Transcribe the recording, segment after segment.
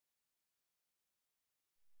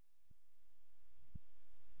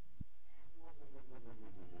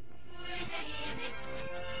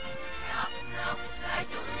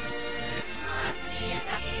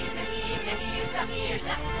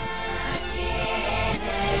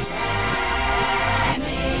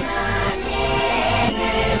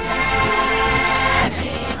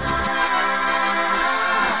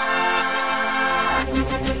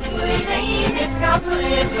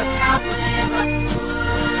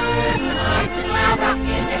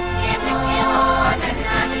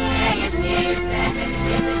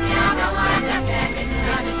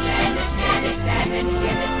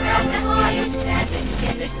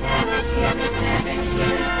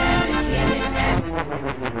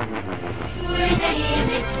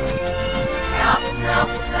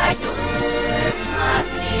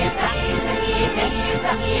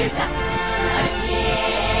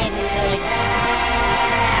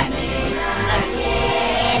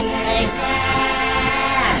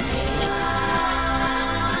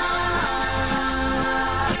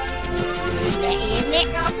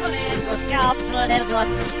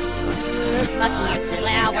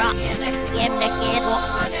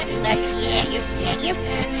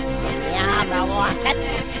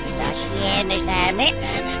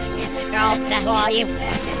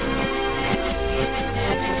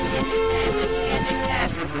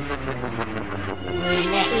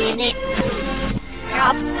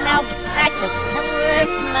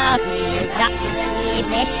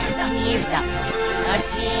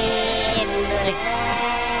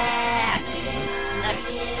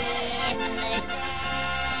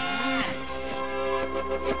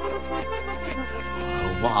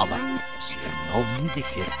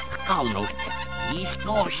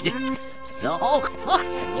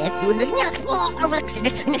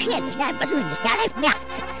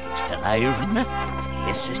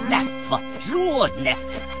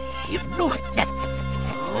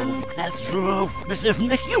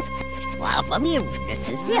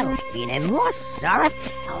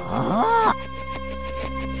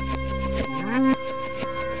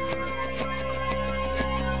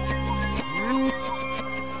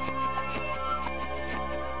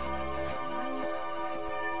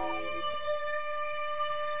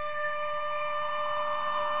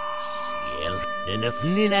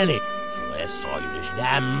Nineli, soilis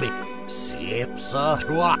lämmi, siepsa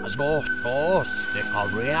ruoas de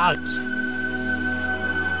kalrealt.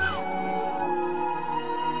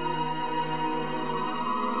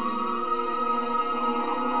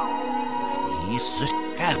 Jesus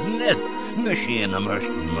kannet, nashena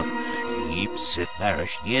mörstmör, ipset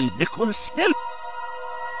värst jende konstel.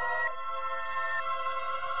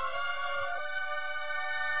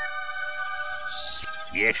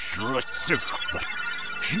 Spjesrutsukka.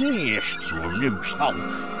 Sneestulimstau,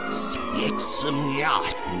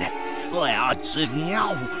 spjeksumjatne,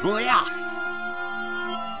 leatsinjauja.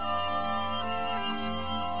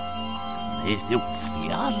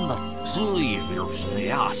 Neitjalla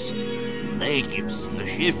suivirusneas, leikipsne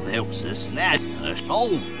skifteukses nätnästau.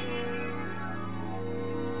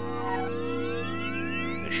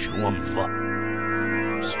 Suomfa,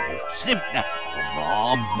 spotsimne,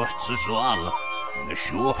 raammatsusualla.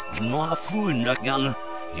 Short no funnagan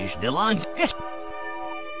is the land.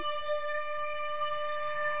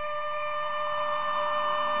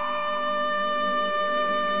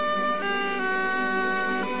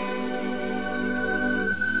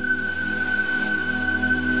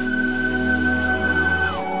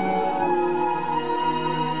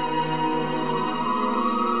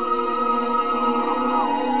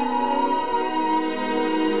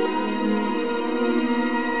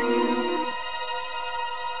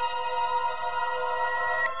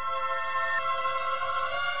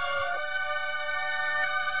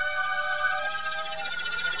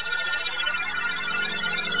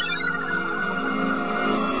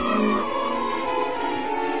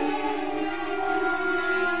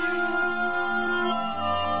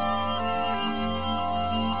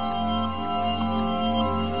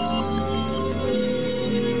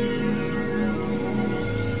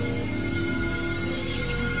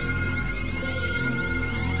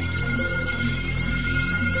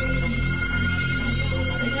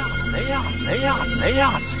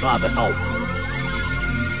 Ja, slaap het op.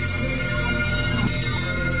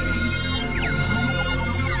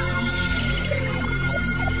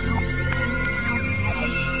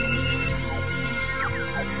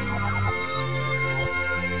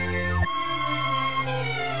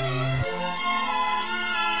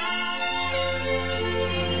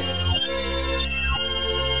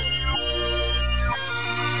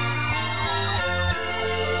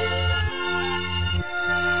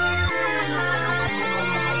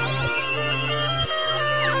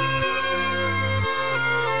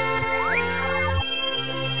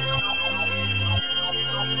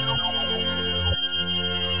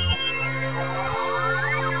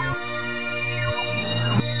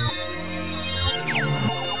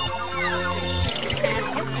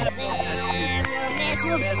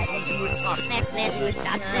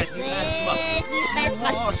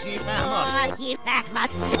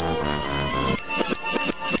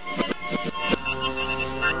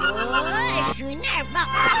 Oi!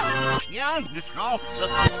 Ja, de schaatsen.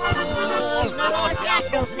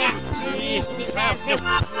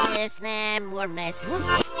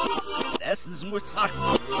 Das is moet zacht.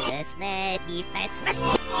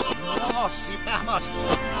 Oh, zie maar.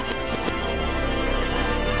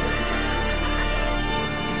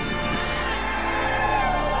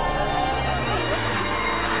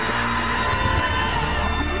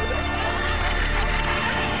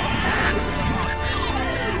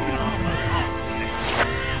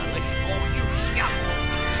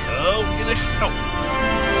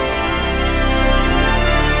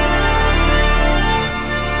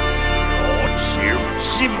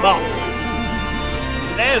 Simba!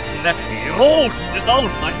 Levne i rådne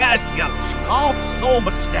dolma gärgar skap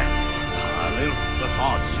somerste. Alufse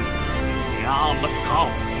fatsu, jalla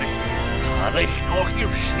skatsne. Riktor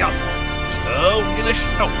juskan, tågene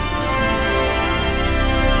stopp.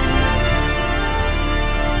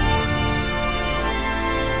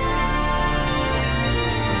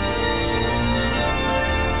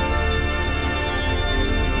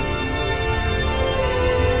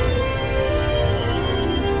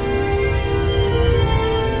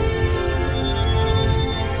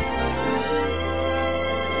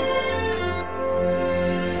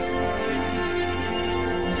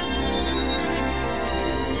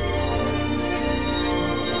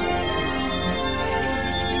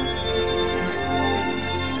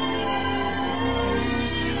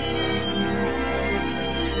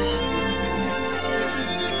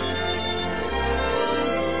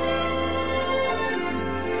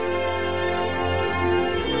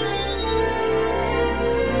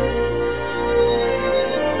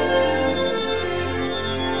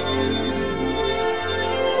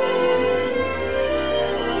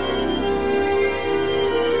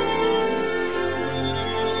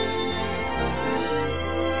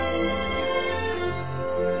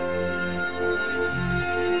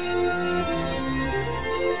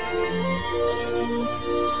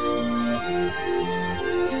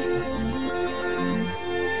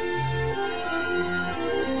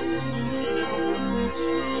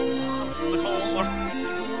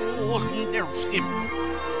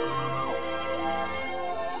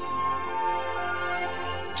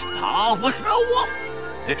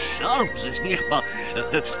 De sharps is niet maar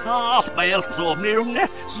het bij elk zo meer net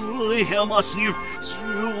zo helemaal zo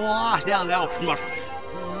wat ja loopt maar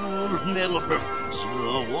middelper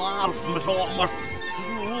zo wat met al maar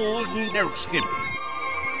der skin.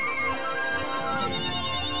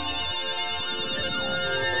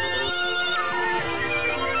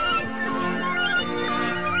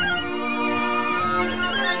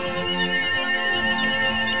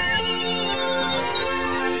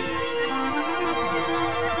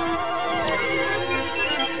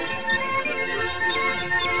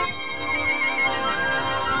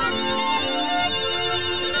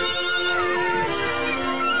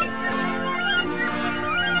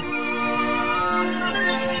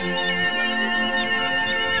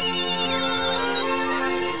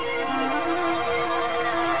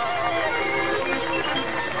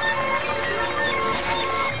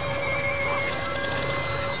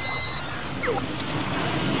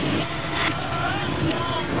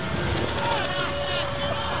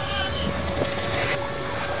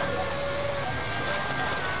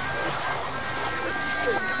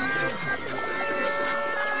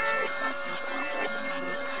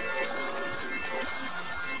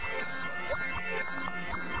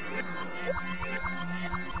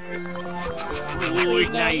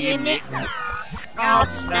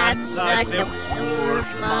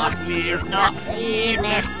 Meers not,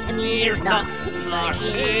 meers not,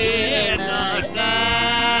 Nashena's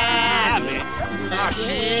name,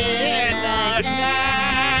 Nashena's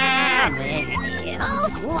name.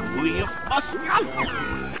 We've Pascal,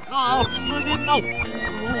 absolutely no.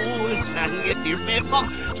 It's not get your paper,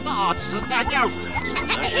 starts that out.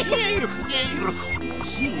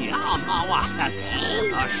 See how my was that.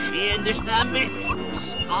 Nashena's name.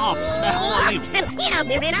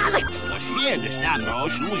 Tjenes naam nou,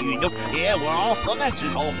 Julien. Ja, we're off the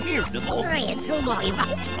matches off Meers de Wolf.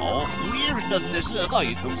 Off Meers de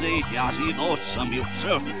Nisselij, toen zei ja, zie je some you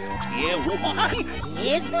surf. Ja, woman.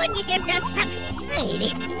 Is when you get that stuff.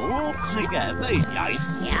 Op zich, weet jij.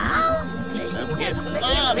 Ja.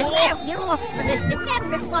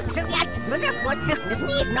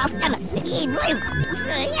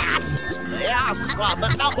 Ja, swap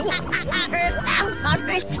het nou.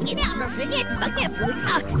 You never forget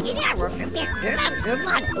you never forget your loves of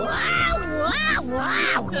blood. Wow, wow,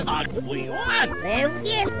 wow. What we want. There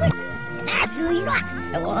we go. Absolutely.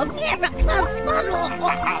 Och never come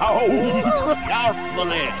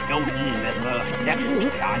Järfele goes nimen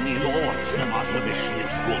yani låt som alltså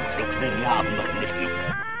besked så frukten jävla mycket.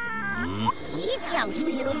 Jag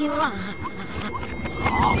vill ju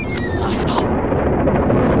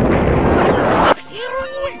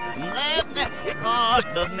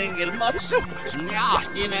Ningel matsu,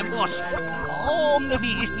 smahtinen boss. Om det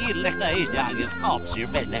finns nillekta i dagen kapsir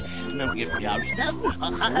velle, men vi fjärrstäm.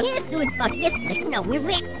 Jag tror att det är nog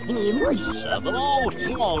rätt i mus. Så bra,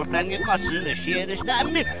 smart, men jag måste det sker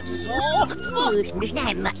stämmer. Så Mus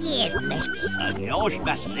bestämma igen. sen jag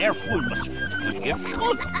späs ner fullmas. Jag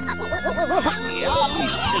fjärr. Jag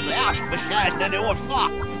visste värst för kärten i år fa.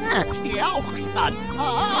 Jag stan.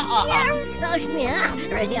 Jag så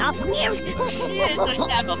snäll. Jag fnir. Shit,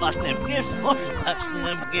 stämmer vad snäm giffer.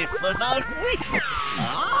 Snäm giffer där skit.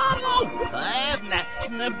 Hallo,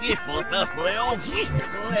 snäm giffer börjar sig.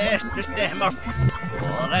 Läst bestämmer.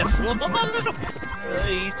 Och det får de väl då.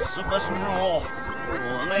 Inte så pass nå.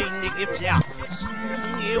 Och länge gifts jag.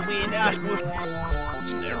 Nu vill jag smust.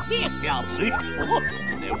 Snäm giffer sig.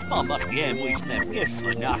 Nu mammas jämu i snäm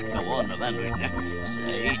giffer. Nästa vana vänner.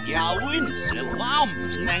 Säg jag vinsel vam.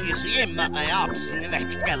 Snängis hemma är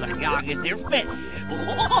absolut eller jag är till fett.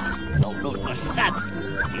 Låt oss stanna.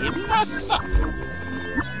 Det är massa.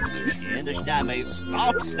 Det stämmer ju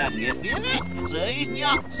skapslänge finne. Säg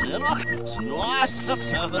jag till snåsat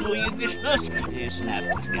söven och ingestös. Det är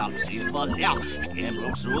snäppet skallsyr valja.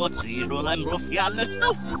 Emblom så trir och lämblom fjället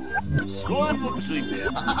då. Skål vuxlig.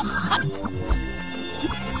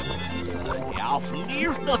 Jag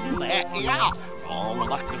flyrstas med ja. Alla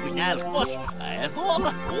vakter på hjälpos.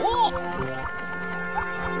 Ädåla.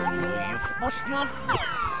 Måste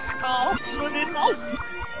skapsar det nå.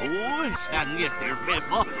 Och stänger till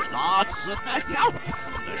smälpa. Snart så där jag.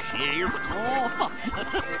 Det sker ju skåpa.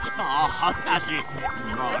 Snart sig.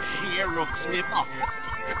 Det sker och slippa.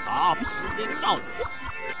 Skapsar det nå.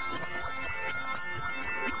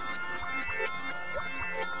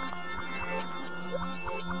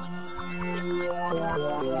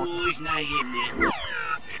 Oj, nej, nej.